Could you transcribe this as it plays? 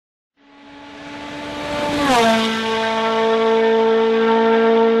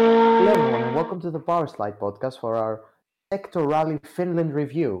to the Power Slide podcast for our Secto Rally Finland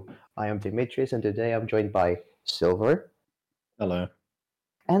review. I am Dimitris, and today I'm joined by Silver Hello.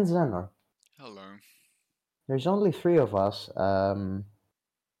 and Zenor. Hello. There's only three of us. The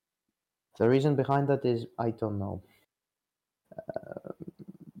reason behind that is I don't know.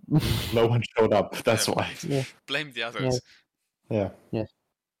 No one showed up. That's Yeah. why. Yeah. Blame the others. Yeah.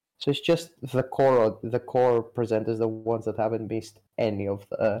 So it's just the core presenters, the ones that haven't missed any of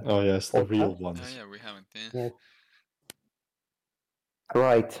the. Oh yes, the real podcast? ones. Yeah, we haven't. Yeah.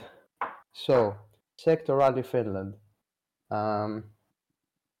 Right. So Sector Rally Finland.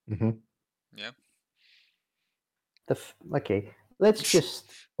 Mm-hmm. Okay, let's just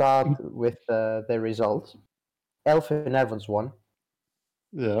start with the results. Elfin Evans won.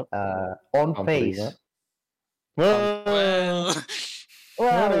 Yeah. On Can't believe pace. Well,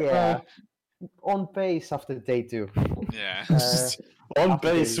 Well, yeah. On pace after day two. yeah. On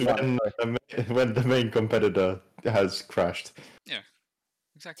after base they won, when the main competitor has crashed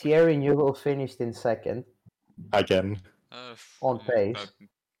Exactly. Thierry Newell finished in second. again. On pace.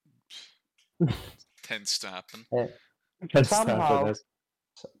 That tends to happen.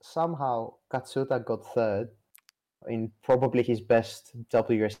 Somehow Katsuta got third in probably his best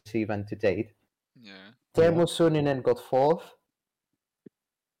WRC event to date. Yeah. Teemu Suninen got fourth.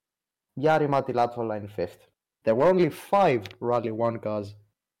 Jari-Matti Latvala in fifth. There were only 5 Rally 1 cars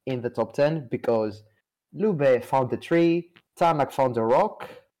in the top 10 because Lube found a tree, Tanak found a rock,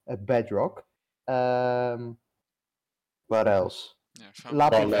 a bedrock. What else? Yeah.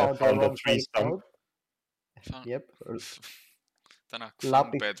 Lappi Found found a a wrong tree base stump. node. Yep. Tanak Lappi-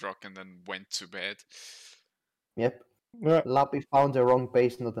 found bedrock and then went to bed. Yep. Yeah. Lappi found a wrong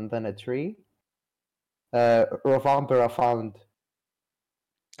base node and then a tree. Rovampera found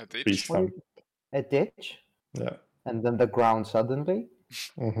A Tree ditch. stump. a ditch Yeah. and then the ground suddenly.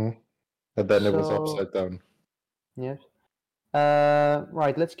 Mm-hmm. And then it was So- upside down. Yes.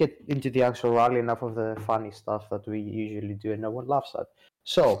 Right, let's get into the actual rally. Enough of the funny stuff that we usually do and no one laughs at.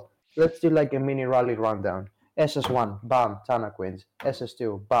 So, let's do like a mini rally rundown. SS1, bam, Tanak wins.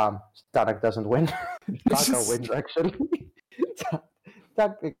 SS2, bam, Tanak doesn't win. Taka wins, actually.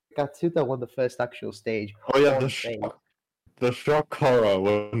 Katsuta won the first actual stage. Oh yeah, on the pace. shock horror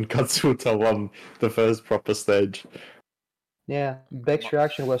when Katsuta won the first proper stage. Yeah, Beck's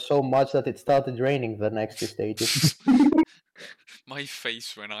reaction was so much that it started raining the next 2 stages. My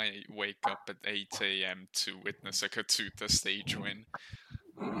face when I wake up at 8 a.m. to witness a Katsuta stage win.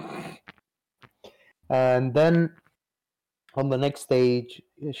 And then on the next stage,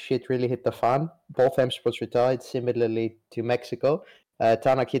 shit really hit the fan. Both M Sports retired, similarly to Mexico.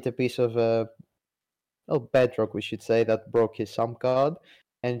 Tanak hit a piece of bedrock, we should say, that broke his SAM card.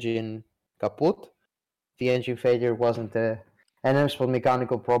 Engine kaput. The engine failure wasn't an M Sport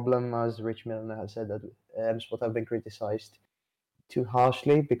mechanical problem, as Rich Milner has said that M Sport have been criticized too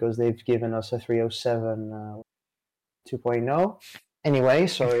harshly because they've given us a 307 2.0. Anyway,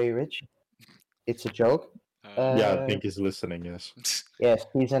 sorry, Rich. It's a joke. Yeah, I think he's listening, yes. Yes,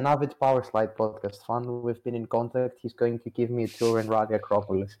 he's an avid Power Slide podcast fan. We've been in contact. He's going to give me a tour in Rally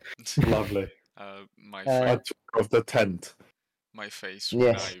Acropolis. Lovely. My I took off the tent. my face when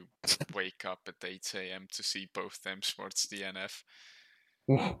Yes. I wake up at 8 a.m. to see both them sports DNF.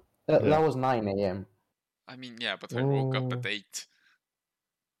 That was 9 a.m. I mean, yeah, but I woke up at 8.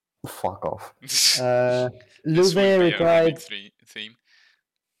 Fuck off. This Lube will be a running retired. theme.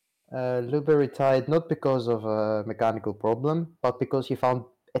 Lube retired not because of a mechanical problem, but because he found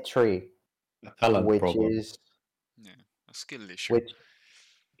a tree, A talent which problem. is Yeah, a skill issue.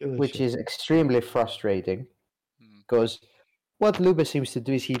 which is extremely frustrating. Mm. Because what Lube seems to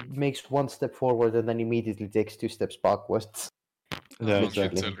do is he makes 1 step forward and then immediately takes 2 steps backwards. Yeah, How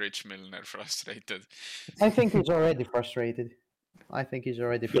exactly. little Rich Milner frustrated. I think he's already frustrated.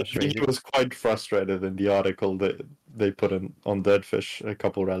 He was quite frustrated in the article that they put on Deadfish a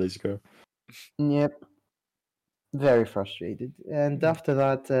couple rallies ago. Yep. Very frustrated. And after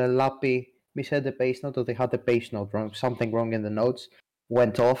that, Lappi misheard the pace note, or they had the pace note wrong, something wrong in the notes,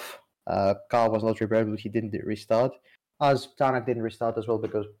 went off. Car was not repairable, he didn't restart. As Tanak didn't restart as well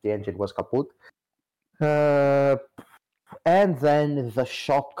because the engine was kaput. And then the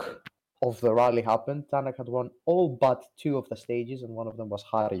shock of the rally happened. Tanak had won all but 2 of the stages, and one of them was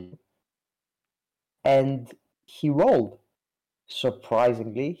Hari. And he rolled.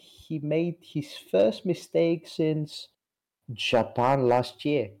 Surprisingly, he made his first mistake since Japan last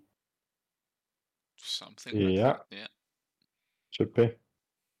year. Something like Yeah. that, yeah. Should be.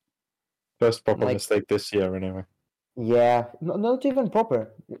 First proper Like- mistake this year, anyway. Yeah, not even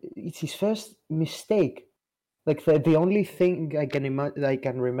proper. It's his first mistake Like the only thing I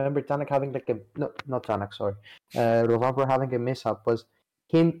can remember Tanak having like a no, not Tanak, sorry, Rovamper having a mishap was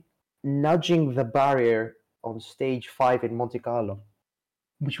him nudging the barrier on stage 5 in Monte Carlo,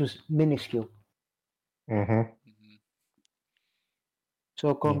 which was minuscule. Mm-hmm.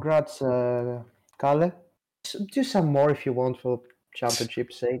 So congrats, Kalle. Do some more if you want for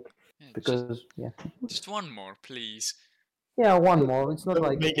championship's sake, because just one more, please. Yeah, one more. It's not That would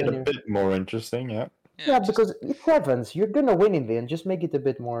like make it a bit more interesting, yeah. Yeah, because it's Evans. You're gonna win in the end. Just make it a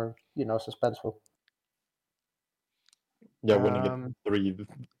bit more, suspenseful. Yeah, winning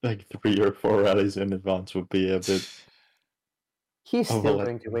it 3 or 4 rallies in advance would be a bit. He's still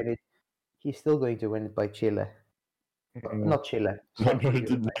going to win it. He's still going to win it by Chile. Not Chile.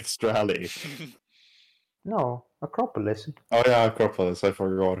 The next rally. No, Acropolis. Oh yeah, Acropolis. I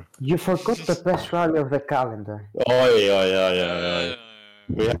forgot. You forgot the best rally of the calendar. Oh yeah.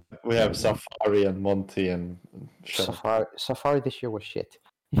 We have Safari and Monty and Safari this year was shit.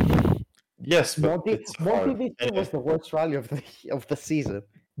 Yes, but Monty this year was the worst rally of the season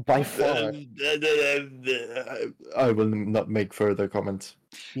by far. I will not make further comments.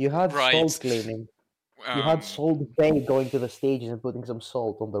 You had salt cleaning. You had Salt Bay going to the stages and putting some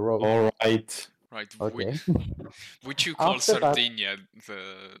salt on the road. All right. Right. Okay. Would you call Sardinia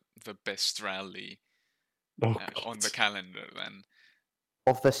the best rally on the calendar then?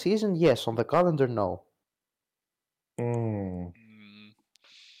 Of the season, yes. On the calendar, no.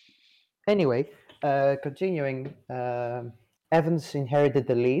 Anyway, continuing, Evans inherited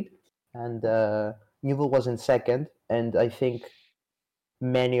the lead, and Newell was in second, and I think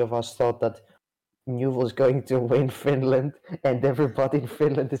many of us thought that Newell was going to win Finland, and everybody in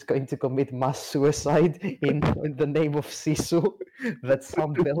Finland is going to commit mass suicide in the name of Sisu, that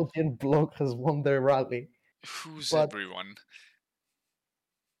some Belgian bloke has won their rally. Who's everyone?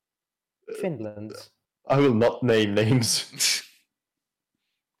 Finland's. I will not name names.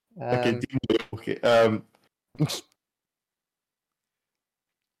 Okay.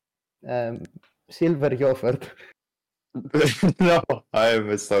 Silver Joffert. No, I am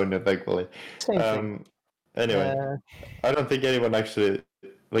Estonian, thankfully. Same thing. Anyway, I don't think anyone actually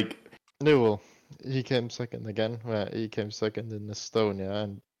Newell. He came second again. He came second in Estonia,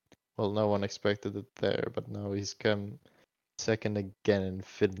 and no one expected it there. But now he's come second again in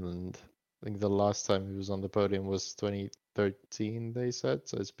Finland. I think the last time he was on the podium was 2013. They said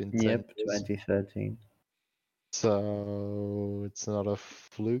so. It's been 10 years. 2013. So it's not a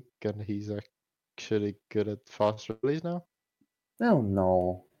fluke, and he's actually good at fast rallies now. Oh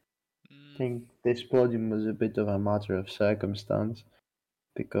no. I think this podium was a bit of a matter of circumstance,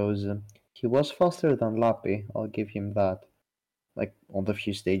 because he was faster than Lappi, I'll give him that. Like, on the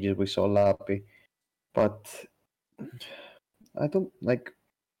few stages we saw Lappi. But I don't, like,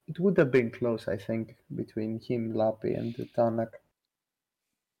 it would have been close, I think, between him, Lappi, and Tanak.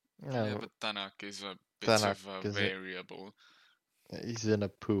 Yeah, but Tanak is a bit of a variable. He's in a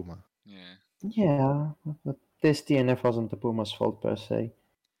Puma. Yeah. Yeah, but this DNF wasn't the Puma's fault per se.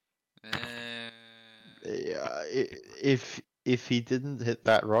 Yeah, if he didn't hit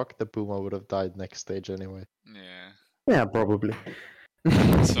that rock, the Puma would have died next stage anyway. Yeah. Yeah, probably.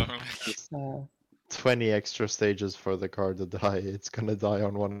 So 20 extra stages for the car to die. It's gonna die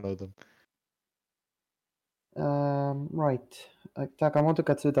on one of them. Right. Takamoto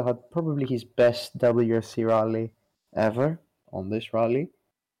Katsuta had probably his best WRC rally ever on this rally.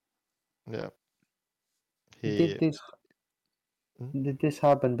 Yeah. Did this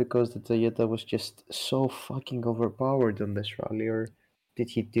happen because the Toyota was just so fucking overpowered on this rally, or did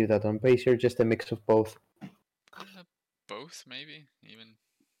he do that on pace, or just a mix of both? Both, maybe, even.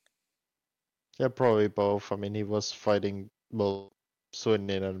 Yeah, probably both. I mean, he was fighting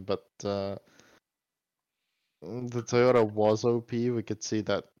Sunninen, but the Toyota was OP. We could see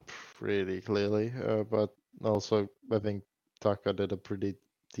that pretty clearly. But also, I think Taka did a pretty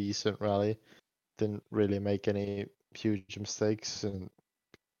decent rally. Didn't really make any huge mistakes and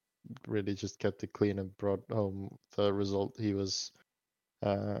really just kept it clean and brought home the result he was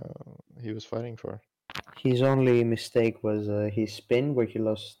fighting for. His only mistake was his spin, where he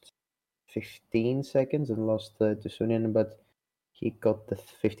lost 15 seconds and lost to Sunin, but he got the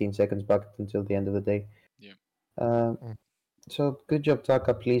 15 seconds back until the end of the day. Yeah. So good job,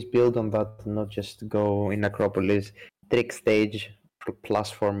 Taka. Please build on that and not just go in Acropolis trick stage for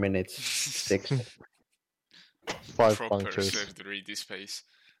plus 4 minutes. 6. 5 proper punctures. Serturidi space.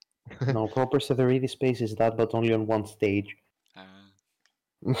 No, proper Serturidi space is that, but only on one stage.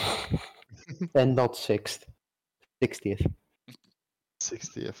 And not 6th. 60th.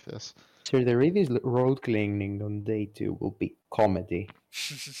 60th, yes. So the Reeves road cleaning on day 2 will be comedy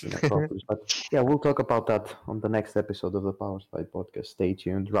in Acropolis. But yeah, we'll talk about that on the next episode of the Power Slide podcast. Stay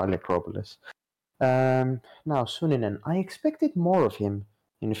tuned, Rally Acropolis. Now, Suninen, I expected more of him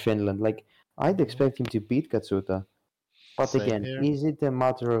in Finland. Like, I'd expect him to beat Katsuta. But Same again, here. is it a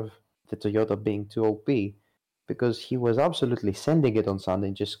matter of the Toyota being too OP? Because he was absolutely sending it on Sunday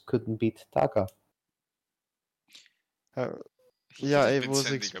and just couldn't beat Taka. He Yeah, could have it been was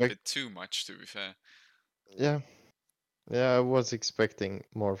sending a bit too much, to be fair. Yeah, I was expecting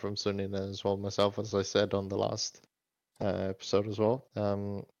more from Sunina as well myself, as I said on the last episode as well.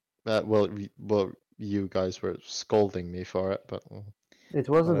 Well, you guys were scolding me for it, but It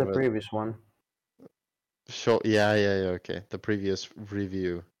wasn't the whatever. previous one. Sure, yeah, okay. The previous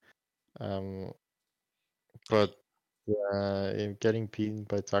review, but getting beaten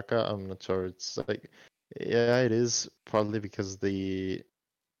by Taka, I'm not sure. It's like, yeah, it is partly because the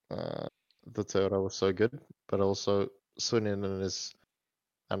Toyota was so good, but also Suninen is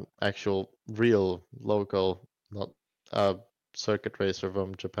an actual real local, not circuit racer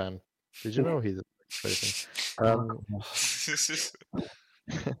from Japan. Did you know he's a circuit racing?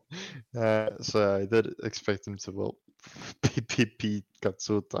 So I did expect him to beat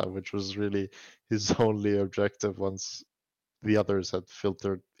Katsuta, which was really his only objective once the others had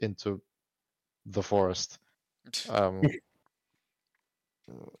filtered into the forest.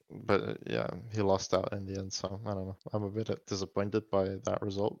 But yeah, he lost out in the end, so I don't know. I'm a bit disappointed by that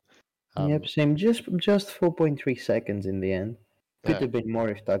result. Yep, same. Just 4.3 seconds in the end. Could have been more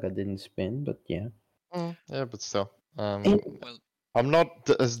if Taka didn't spin, but yeah. Yeah, but still. Well, I'm not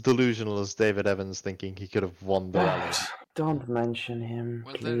as delusional as David Evans thinking he could have won the rally. Don't mention him,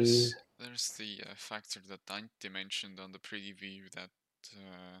 well, please. there's the factor that Dante mentioned on the preview that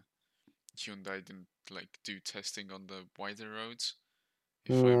Hyundai didn't like do testing on the wider roads,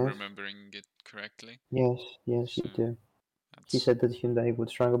 if I'm remembering it correctly. Yes, you do. He said that Hyundai would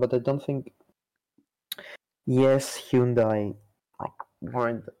struggle, but I don't think. Yes, Hyundai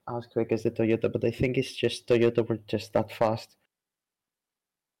weren't as quick as the Toyota, but I think it's just Toyota were just that fast.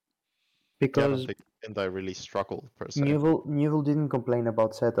 Because I don't think Hyundai really struggled per se. Newell didn't complain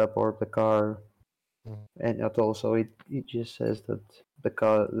about setup or the car and at all, so it just says that the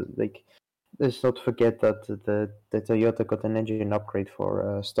car, like, let's not forget that the Toyota got an engine upgrade for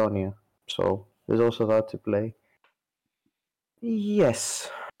Estonia, so there's also that to play. Yes.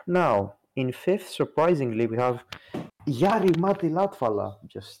 Now, in 5th, surprisingly, we have Jari-Matti Latvala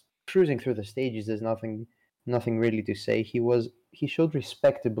just cruising through the stages. There's nothing really to say. He showed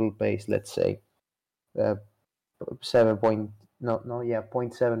respectable pace, let's say.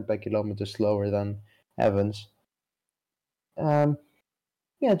 0.7 per kilometer slower than Evans.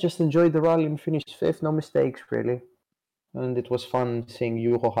 Just enjoyed the rally and finished 5th. No mistakes, really. And it was fun seeing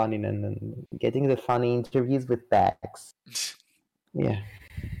Juho Haninen and getting the funny interviews with Bax. Yeah.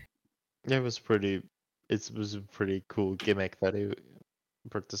 Yeah, it was a pretty cool gimmick that he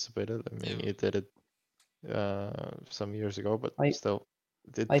participated. I mean, he did it some years ago, but still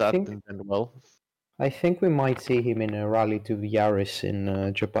did that and did well. I think we might see him in a rally to Yaris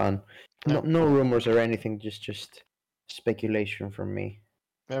in Japan. No rumors or anything, just speculation from me.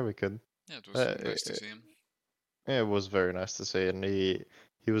 Yeah, we could. Yeah, it was nice to see him. Yeah, it was very nice to see, and he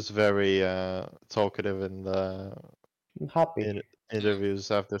was very talkative in the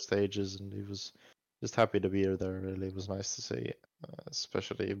interviews after stages, and he was just happy to be there. Really, it was nice to see,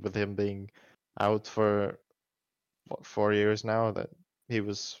 especially with him being out for 4 years now. That he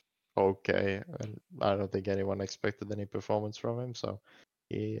was okay, and I don't think anyone expected any performance from him, so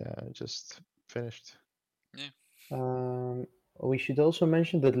he just finished. Yeah. We should also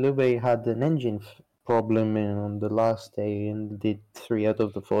mention that Lube had an engine problem on the last day and did 3 out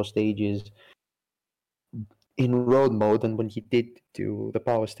of the 4 stages in road mode, and when he did do the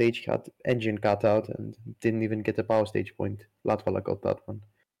power stage, he had engine cut out and didn't even get a power stage point. Latvala got that one.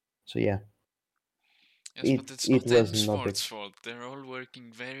 So yeah. Yes, but it's not M Sports' fault. They're all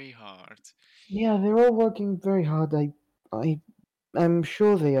working very hard. Yeah, they're all working very hard. I'm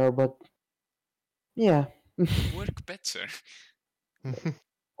sure they are, but yeah. Work better.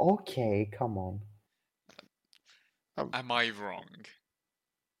 Okay, come on. Am I wrong?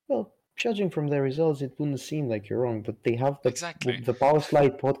 Well, judging from their results, it wouldn't seem like you're wrong, but they have the Power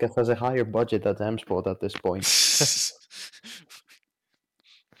Slide podcast has a higher budget than M Sport at this point.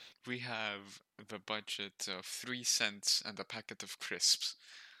 We have the budget of 3 cents and a packet of crisps.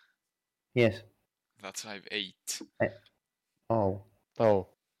 Yes. That's 8. Oh.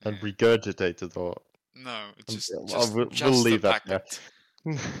 And regurgitated or no, we'll leave that there.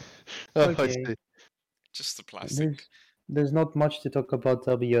 Okay. Just the plastic. there's not much to talk about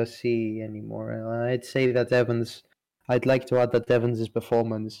WRC anymore. I'd say that Evans. I'd like to add that Evans'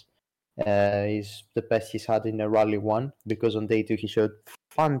 performance is the best he's had in a Rally 1 because on day 2 he showed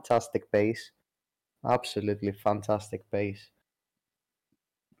fantastic pace, absolutely fantastic pace.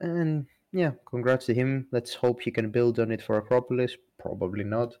 And yeah, congrats to him. Let's hope he can build on it for Acropolis. Probably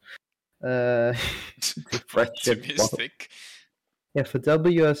not. Optimistic. Yeah, for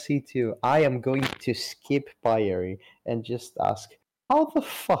WRC2, I am going to skip Pyre and just ask, how the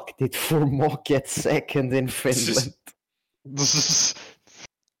fuck did Formok get second in Finland? Because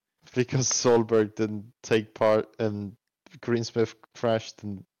Solberg didn't take part and Greensmith crashed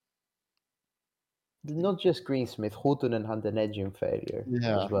and Not just Greensmith, Huttunen had an engine failure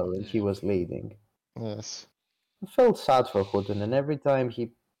Yeah. as well, and he was leading. yes. I felt sad for Huttunen. Every time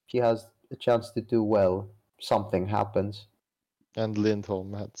he has a chance to do well, something happens. And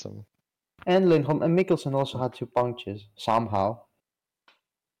Lindholm had some. And Lindholm and Mikkelsen also had 2 punctures somehow.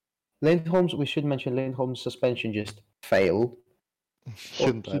 Lindholm's, we should mention Lindholm's suspension just failed.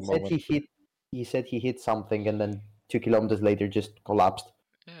 Or he said he hit something and then 2 kilometers later just collapsed.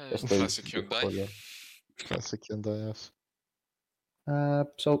 Yeah, classic Hyundai. Classic Hyundai, yes.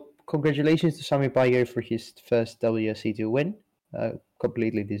 So congratulations to Sami Bayer for his first WRC2 win.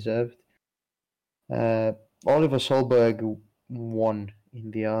 Completely deserved. Oliver Solberg won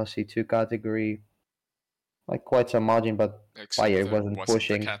in the RC2 category by quite some margin, but Bayer wasn't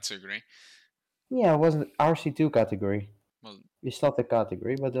pushing. The category. Yeah, it wasn't RC2 category. Well, it's not a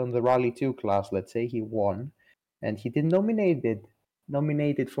category, but on the Rally 2 class, let's say, he won. And he did nominated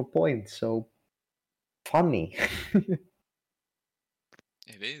for points, so funny.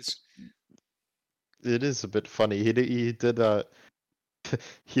 It is. It is a bit funny. He did a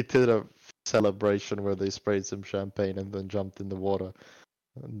he did a celebration where they sprayed some champagne and then jumped in the water.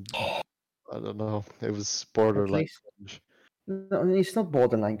 And I don't know. It was borderline cringe. No, it's not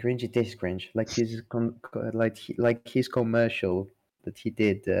borderline cringe. It is cringe. Like his commercial that he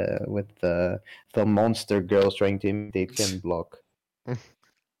did with the monster girls trying to imitate Ken Block. I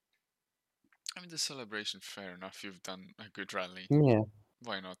mean, the celebration, fair enough. You've done a good rally. Yeah.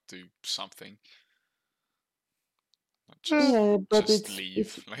 Why not do something? Not but just it's,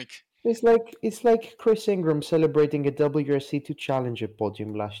 leave. It's like Chris Ingram celebrating a WRC2 Challenger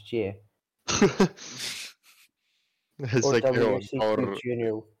podium last year. It's or like WRC2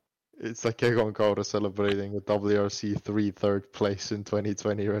 Junior. It's like Egon Kaura celebrating a WRC3 third place in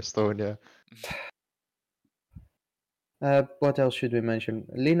 2020 Estonia. What else should we mention?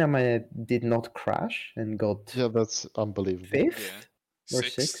 Linnamäe did not crash and got that's unbelievable. 5th or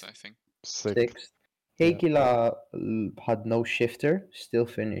 6th, I think. 6th. Heikkila had no shifter, still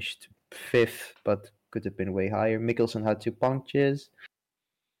finished 5th, but could have been way higher. Mikkelsen had 2 punctures.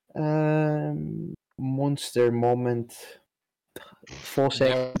 Monster moment. 4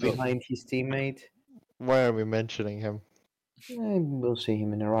 seconds behind his teammate. Why are we mentioning him? We'll see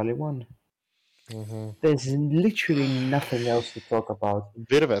him in a Rally 1. Mm-hmm. There's literally nothing else to talk about.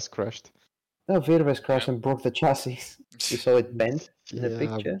 Virves crashed. No, Virves crashed and broke the chassis. You saw it bent in the Yeah,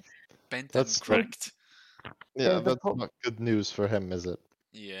 picture. Bent and cracked. Yeah, that's not good news for him, is it?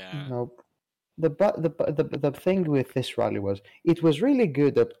 Yeah. Nope. The thing with this rally was it was really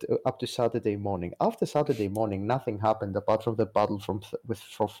good up to Saturday morning. After Saturday morning, nothing happened apart from the battle for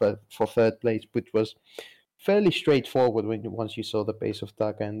third place, which was fairly straightforward once you saw the pace of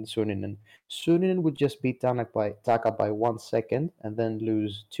Taka and Suninen. Suninen would just beat Taka by 1 second and then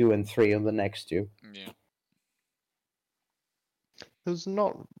lose 2 and 3 on the next 2. Yeah. There's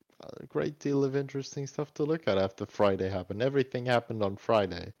not a great deal of interesting stuff to look at after Friday happened. Everything happened on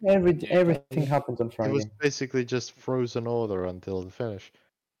Friday. Everything happened on Friday. It was basically just frozen order until the finish.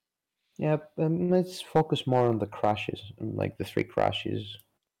 Yeah, let's focus more on the crashes, like the 3 crashes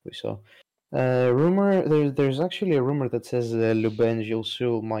we saw. Rumor there's actually a rumor that says Luben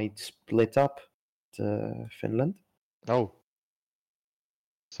Gilles might split up Finland. Oh.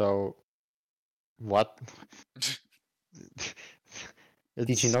 So what?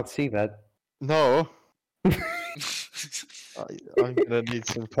 Did you not see that? No. I'm gonna need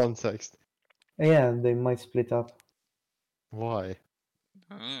some context. Yeah, they might split up. Why?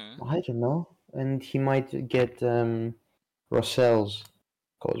 I don't know. And he might get Rossell's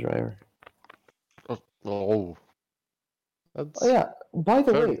co-driver. Oh. Yeah. By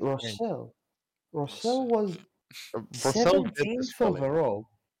the way, Rossell was 17th overall.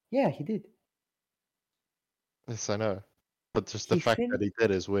 Yeah, he did. Yes, I know. But just the fact that he did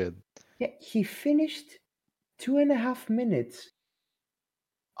is weird. Yeah, he finished 2.5 minutes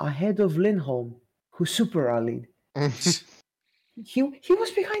ahead of Lindholm, who super rallied. He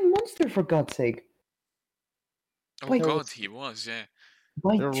was behind Monster, for God's sake. Oh Wait. God, he was, yeah.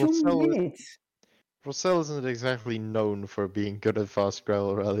 By Yeah, 2 minutes. Rosell isn't exactly known for being good at fast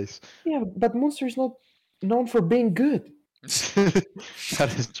gravel rallies. Yeah, but Monster is not known for being good.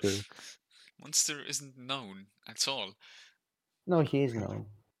 That is true. Monster isn't known at all. No, he is known.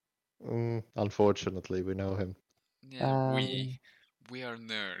 Unfortunately, we know him. Yeah, we are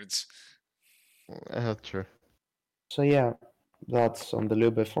nerds. True. So yeah, that's on the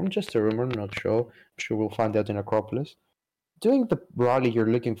Lube from just a rumor, not sure. I'm sure we'll find out in Acropolis. Doing the rally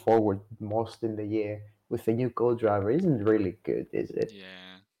you're looking forward most in the year with a new co-driver isn't really good, is it?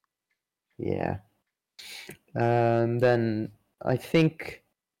 Yeah. Yeah. And then I think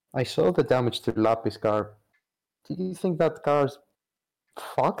I saw the damage to Lapis car. Do you think that car's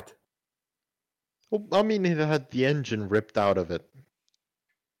fucked? Well, I mean, it had the engine ripped out of it.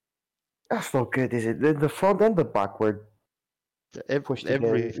 That's not good, is it? The front and the backward pushed together.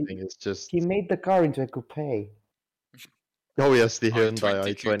 Everything is just. He made the car into a coupe. Oh yes, the i20 Hyundai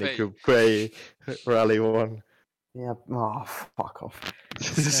i20 coupe. Coupe Rally 1. Yeah. Oh, fuck off.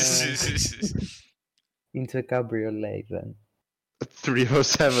 Into a cabriolet then.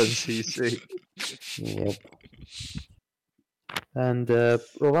 307cc. Yep. And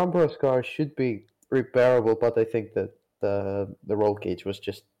Rorambo's car should be repairable, but I think that the roll cage was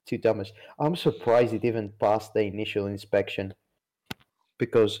just too damaged. I'm surprised it even passed the initial inspection,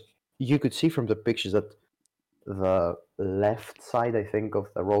 because you could see from the pictures that the left side, I think,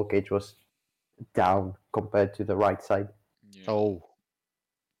 of the roll cage was down compared to the right side. Yeah. Oh.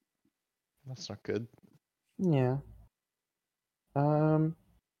 That's not good. Yeah.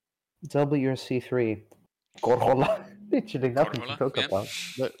 WRC3. Korhola. Literally nothing to Korhola, talk yeah. about.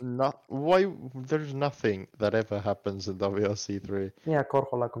 There's nothing that ever happens in WRC3. Yeah,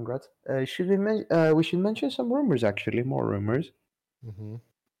 Korhola, congrats. We should mention some rumors, actually, more rumors. Mm-hmm.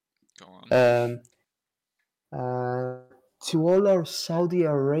 Go on. To all our Saudi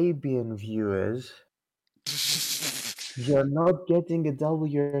Arabian viewers, you're not getting a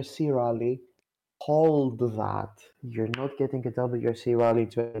WRC rally. Hold that. You're not getting a WRC rally in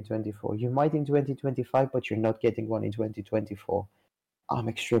 2024. You might in 2025, but you're not getting one in 2024. I'm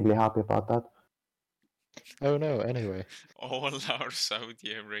extremely happy about that. Oh no, anyway. All our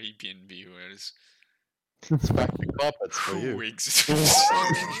Saudi Arabian viewers. Smack the carpets for Who you.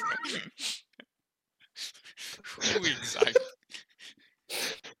 Who exactly?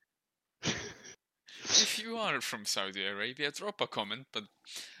 If you are from Saudi Arabia, drop a comment, but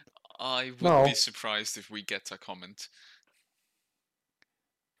I would be surprised if we get a comment.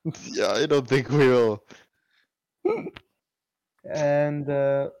 Yeah, I don't think we will.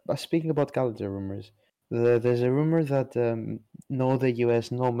 And speaking about calendar rumors, there's a rumor that no the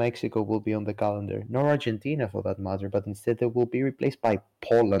US, no Mexico will be on the calendar, nor Argentina for that matter, but instead they will be replaced by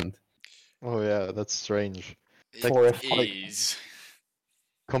Poland. Oh yeah, that's strange. For a is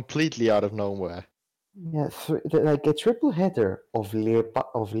completely out of nowhere. Yeah, like a triple header of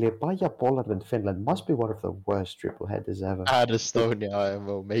Liepaja, Poland, and Finland must be one of the worst triple headers ever. Add Estonia, I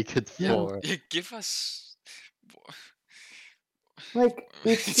will make it four. Yeah, give us. Like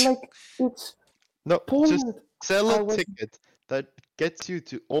it's no, Poland. just sell a ticket that gets you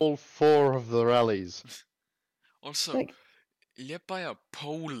to all four of the rallies. Also, like, Liepaja,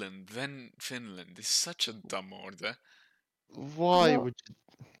 Poland, then Finland is such a dumb order. Why would you?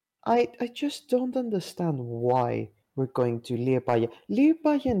 I just don't understand why we're going to Liepaja.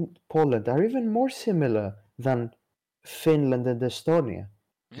 Liepaja and Poland are even more similar than Finland and Estonia.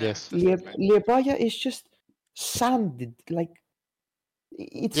 Yeah, yes. Liepaja is just sanded, like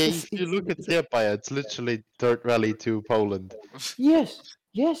it's. Yeah, if you look at Liepaja, it's literally Dirt Rally to Poland. Yes,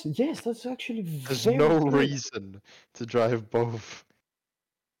 that's actually There's very no good. reason to drive both.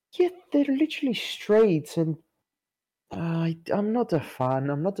 Yeah, they're literally straights, and I'm not a fan.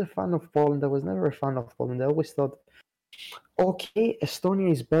 I'm not a fan of Poland. I was never a fan of Poland. I always thought, okay, Estonia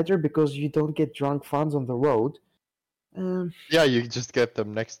is better because you don't get drunk fans on the road. Yeah, you just get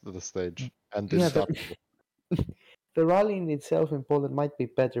them next to the stage, and the rallying itself in Poland might be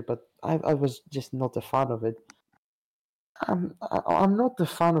better, but I was just not a fan of it. I'm not a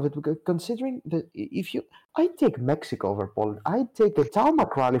fan of it because considering that I'd take Mexico over Poland. I'd take a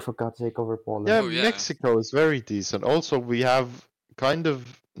tarmac rally for God's sake over Poland. Yeah, Mexico is very decent. Also, we have kind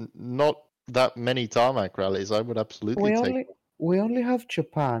of not that many tarmac rallies. I would absolutely take. We only have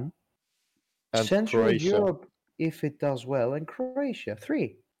Japan, and Central Croatia. Europe if it does well, and Croatia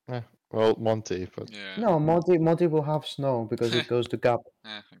 3. Yeah, well, Monty, but no, Monty will have snow because it goes to Gap.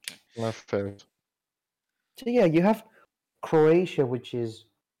 Okay. Not fair. So yeah, you have Croatia, which is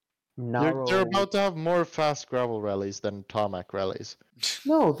narrow. They're about to have more fast gravel rallies than tarmac rallies.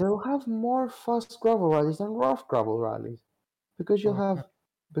 No, they'll have more fast gravel rallies than rough gravel rallies, because you'll have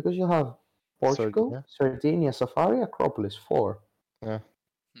Portugal, Sardinia, Safari, Acropolis, 4, Yeah.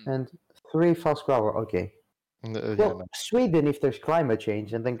 and 3 fast gravel. Okay. Well, No. Sweden, if there's climate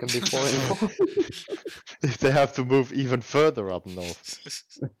change, and then can be 4 and 4. If they have to move even further up north.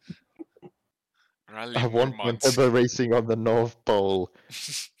 Rally At more one point, months. they were racing on the North Pole.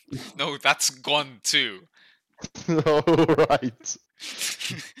 No, that's gone too. Oh, right.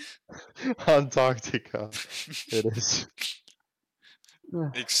 Antarctica. It is.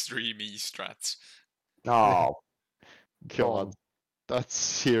 Extreme E-strats. Oh, God. That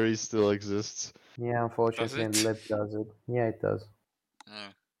series still exists. yeah, unfortunately, Does it? Lib does it. Yeah, it does.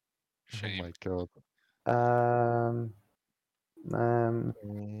 Oh, Oh shame. my God.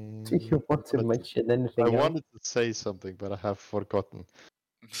 Do you want to mention anything I else? wanted to say something, but I have forgotten.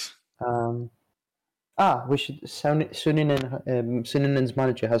 We should. Suninen's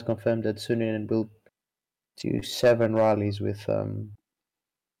manager has confirmed that Suninen will do 7 rallies with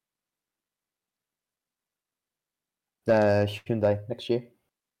the Hyundai next year.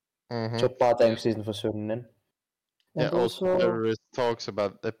 So part-time season for Suninen. Yeah, And also there is talks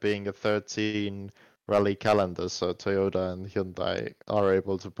about it being a 13 rally calendar, so Toyota and Hyundai are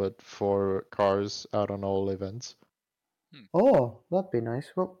able to put 4 cars out on all events. Oh, that'd be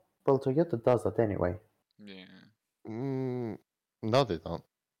nice. Well, Toyota does that anyway. Yeah. No, they don't.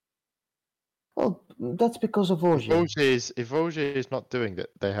 Well, that's because of Ogier. If Ogier is not doing that,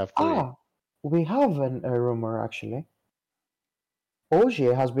 they have 3. We have a rumor actually.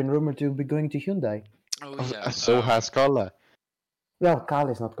 Ogier has been rumored to be going to Hyundai. Oh yeah. So has Kalle. Well, Kalle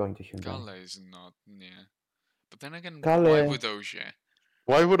is not going to Hyundai. Kalle is not, yeah. But then again, Kalle... why would Ogier?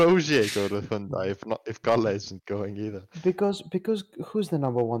 Why would Ogier go to Hyundai if Kalle isn't going either? Because who's the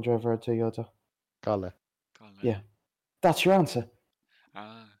number 1 driver at Toyota? Kalle. Yeah, that's your answer.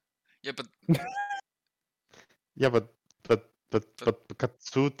 Yeah, but Yeah, but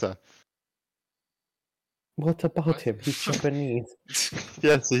Katsuta. What about him? He's Japanese.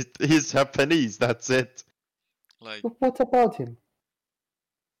 Yes, he's Japanese. That's it. Like, But what about him?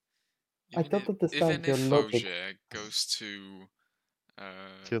 I even don't understand your if logic. Ogier goes to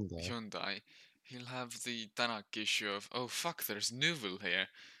Hyundai, he'll have the Tanak issue of, oh fuck, there's Nuvel here.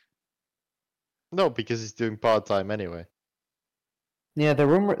 No, because he's doing part-time anyway. Yeah, the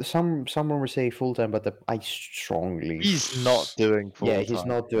rumor, some rumors say full-time, but I strongly... He's not doing full-time. Yeah, he's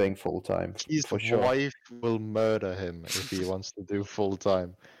not doing full-time, His for sure. wife will murder him if he wants to do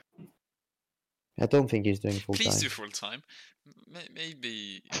full-time. I don't think he's doing full-time. Please do full-time.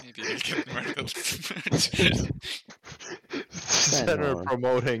 Maybe he'll get murdered. Center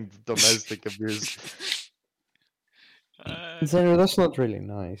promoting domestic abuse. Center, that's not really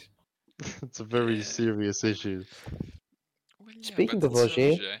nice. It's a very serious issue. Well, yeah, Speaking of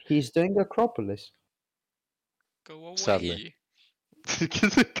Ogier, he's doing Acropolis. Go away. Sadly.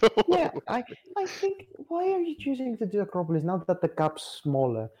 Yeah, I think, why are you choosing to do Acropolis now that the gap's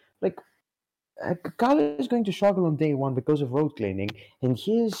smaller? Like, Kalle is going to struggle on day 1 because of road cleaning, and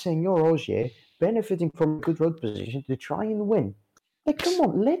here's Senor Ogier benefiting from a good road position to try and win. Like, come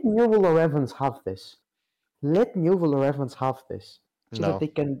on, let Newell or Evans have this. So that they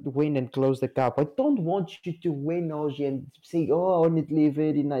can win and close the gap. I don't want you to win, Ogier, and say, oh, honestly,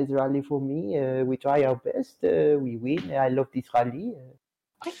 very nice rally for me. We try our best. We win. I love this rally.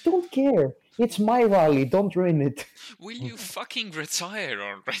 I don't care. It's my rally. Don't ruin it. Will you fucking retire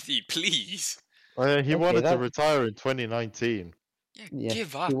already, please? He wanted to retire in 2019. Yeah,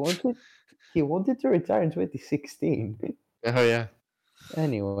 give up. He wanted to retire in 2016. Oh, yeah.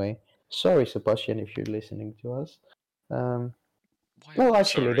 Anyway, sorry, Sebastian, if you're listening to us. Well,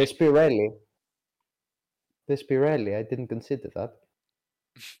 actually, the Spirelli, I didn't consider that.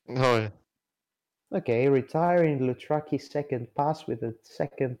 Oh, yeah. Okay, retiring Lutraki second pass with a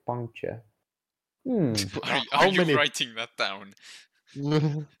second puncture. Are you writing that down?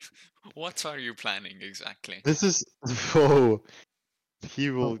 What are you planning exactly? This is...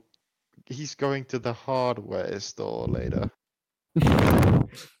 He's going to the hardware store later. To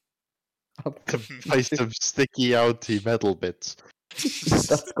buy some sticky outy metal bits.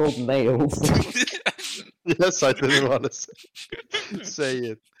 That's called nails. Yes, I didn't want to say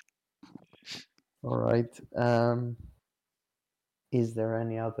it. Alright. Is there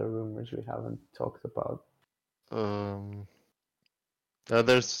any other rumors we haven't talked about?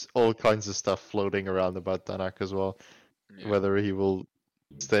 There's all kinds of stuff floating around about Tanak as well. Yeah. Whether he will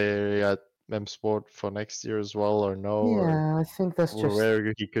stay at M-Sport for next year as well, or no? Yeah, I think that's or just.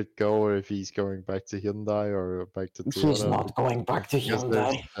 where he could go, or if he's going back to Hyundai or back to Toyota. He's not going back to because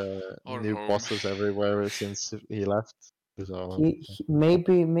Hyundai. there's new bosses everywhere since he left. So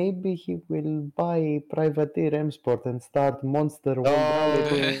Maybe he will buy privateer M-Sport and start Monster World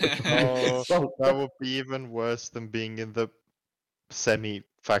Rally. that would be even worse than being in the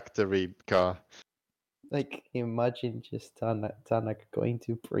semi-factory car. Like, imagine just Tanak going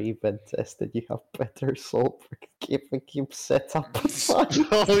to pre-event test and you have better salt for keep set up aside.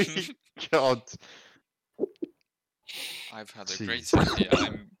 Oh my god. I've had a Jeez. great idea.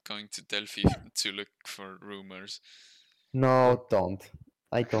 I'm going to Delphi to look for rumors. No, don't.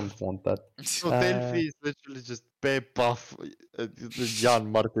 I don't want that. So Delphi is literally just buff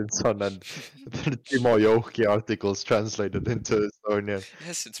Jan Martinsson and the Timo Joki articles translated into Estonian.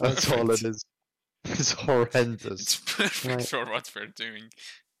 Yes, it's That's perfect. all it is. It's horrendous. It's perfect Right. for what we're doing.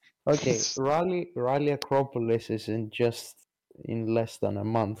 Okay, Rally Acropolis is in less than a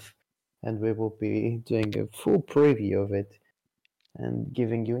month, and we will be doing a full preview of it and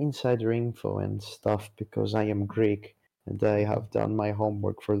giving you insider info and stuff because I am Greek and I have done my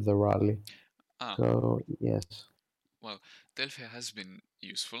homework for the rally. Ah, So yes. well, Delphi has been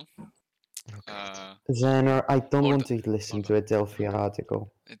useful. Xaner, I don't hold want to listen hold to a Delphi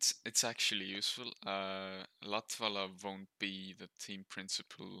article. It's actually useful. Latvala won't be the team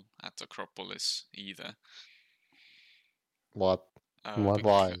principal at Acropolis either. What? What?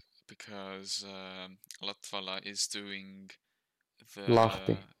 Why? Because Latvala is doing the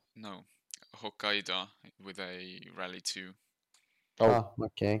Lahti. no Hokkaido with a Rally 2. Oh,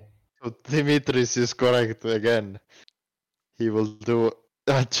 okay. So Dimitris is correct again. He will do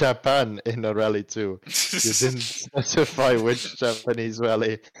Japan in a rally too. You didn't specify which Japanese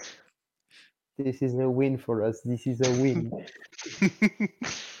rally. This is a win for us. This is a win.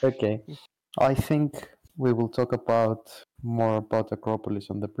 Okay. I think we will talk more about Acropolis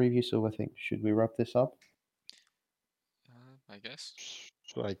on the preview, so I think, should we wrap this up? I guess.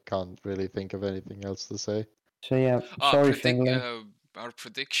 I can't really think of anything else to say. So yeah, sorry Finland. Our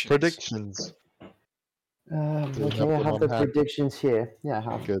predictions. Predictions. Okay, I have the predictions here. Yeah, I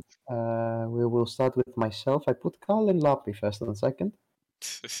have. Good. We will start with myself. I put Carl and Lapi first and second.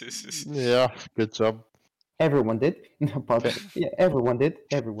 Yeah, good job. Everyone did. Yeah, everyone did.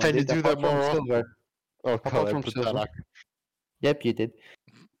 Everyone Can did. you do that more often? Silver. Oh, Apart from Silver. Yep, you did.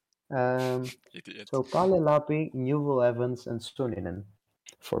 Idiot. So Kalle, Lapi, Newell, Evans, and Suninen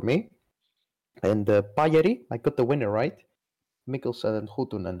for me. And Pajari, I got the winner right. Mikkelsen and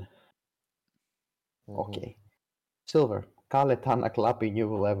Hutunen. Okay. Silver, Kalle, Tanak, Lapi,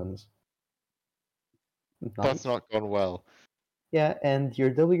 Newell, Evans. Nice. That's not gone well. Yeah, and your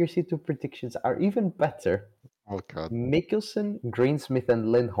WRC2 predictions are even better. Oh god. Mikkelsen, Greensmith,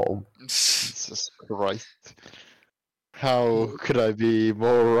 and Lindholm. Jesus Christ. How could I be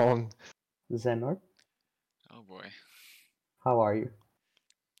more wrong? Zenor, Oh boy. how are you?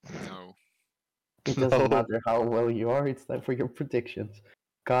 No. It doesn't matter how well you are, it's time for your predictions.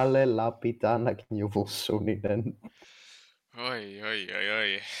 Kalle, Lapi, Tanak, Newell, Suninen. Oi, oi, oi,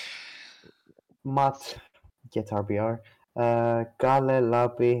 oi. Matt, get RBR. Kalle,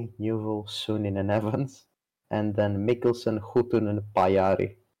 Lapi, Newell, Suninen, Evans. And then Mikkelsen, Hutunen,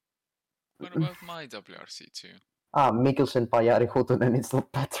 Pajari. What about my WRC2? Mikkelsen, Pajari, Hutunen, it's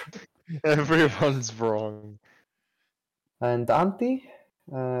not better. Everyone's wrong. And Antti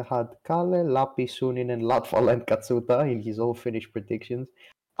had Kalle, Lapi, Suninen, Latvala, and Katsuta in his all Finnish predictions.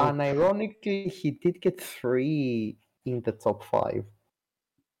 Oh, And ironically, he did get 3 in the top 5.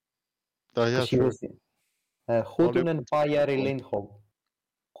 Oh, yeah, true. Hutunen, Pajari, Lindholm.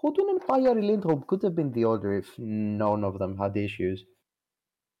 Hutunen, Pajari, Lindholm could have been the order if none of them had issues.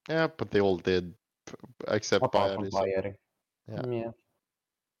 Yeah, but they all did, except Apart from Pajari. Pajari.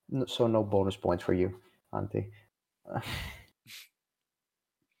 Yeah. So no bonus points for you, Antti.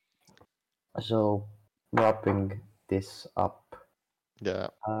 So, wrapping this up. Yeah,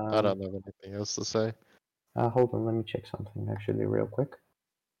 I don't have anything else to say. Hold on, let me check something actually real quick.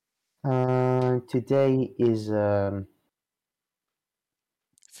 Today is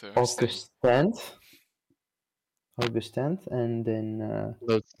August 10th. August 10th, and then... No,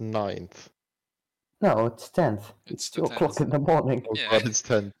 it's 9th. No, it's 10th. It's 2 o'clock in the morning. Oh god, it's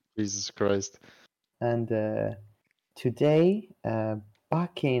 10th. Jesus Christ. And today,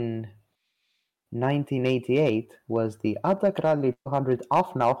 back in 1988, was the Attack Rally 200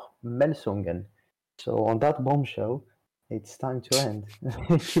 Afnach Melsungen. So on that bombshell, it's time to end.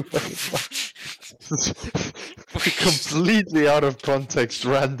 Thank you very much. Completely out of context,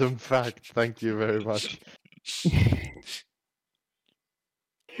 random fact. Thank you very much.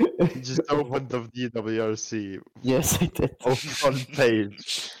 You just opened the DWRC. Yes, I did. Front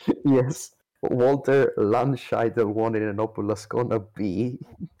page. Yes. Walter Landscheidel won in Innopolis gonna be.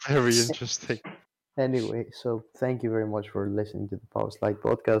 Very interesting. Anyway, so thank you very much for listening to the Power Slide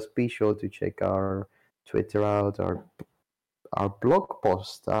podcast. Be sure to check our Twitter out, our blog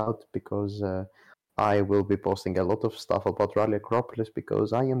post out, because I will be posting a lot of stuff about Rally Acropolis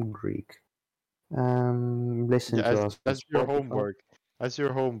because I am Greek. Listen to us. As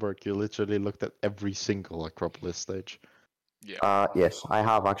your homework, you literally looked at every single Acropolis stage. Yeah. Yes, I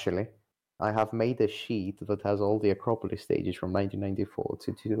have actually. I have made a sheet that has all the Acropolis stages from 1994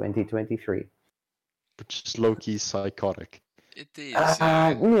 to 2023. Which is low-key psychotic. It is.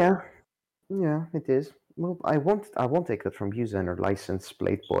 Yeah, it is. Well, I won't take that from you, Zen, or license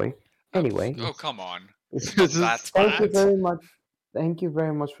plate boy. Anyway. Oh, come on. It's not that Thank you bad. very much. Thank you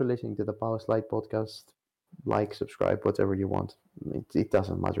very much for listening to the Power Slide podcast. Like, subscribe, whatever you want. It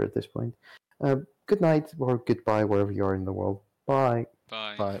doesn't matter at this point. Good night or goodbye wherever you are in the world. Bye.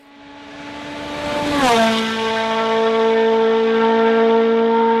 Bye. Bye.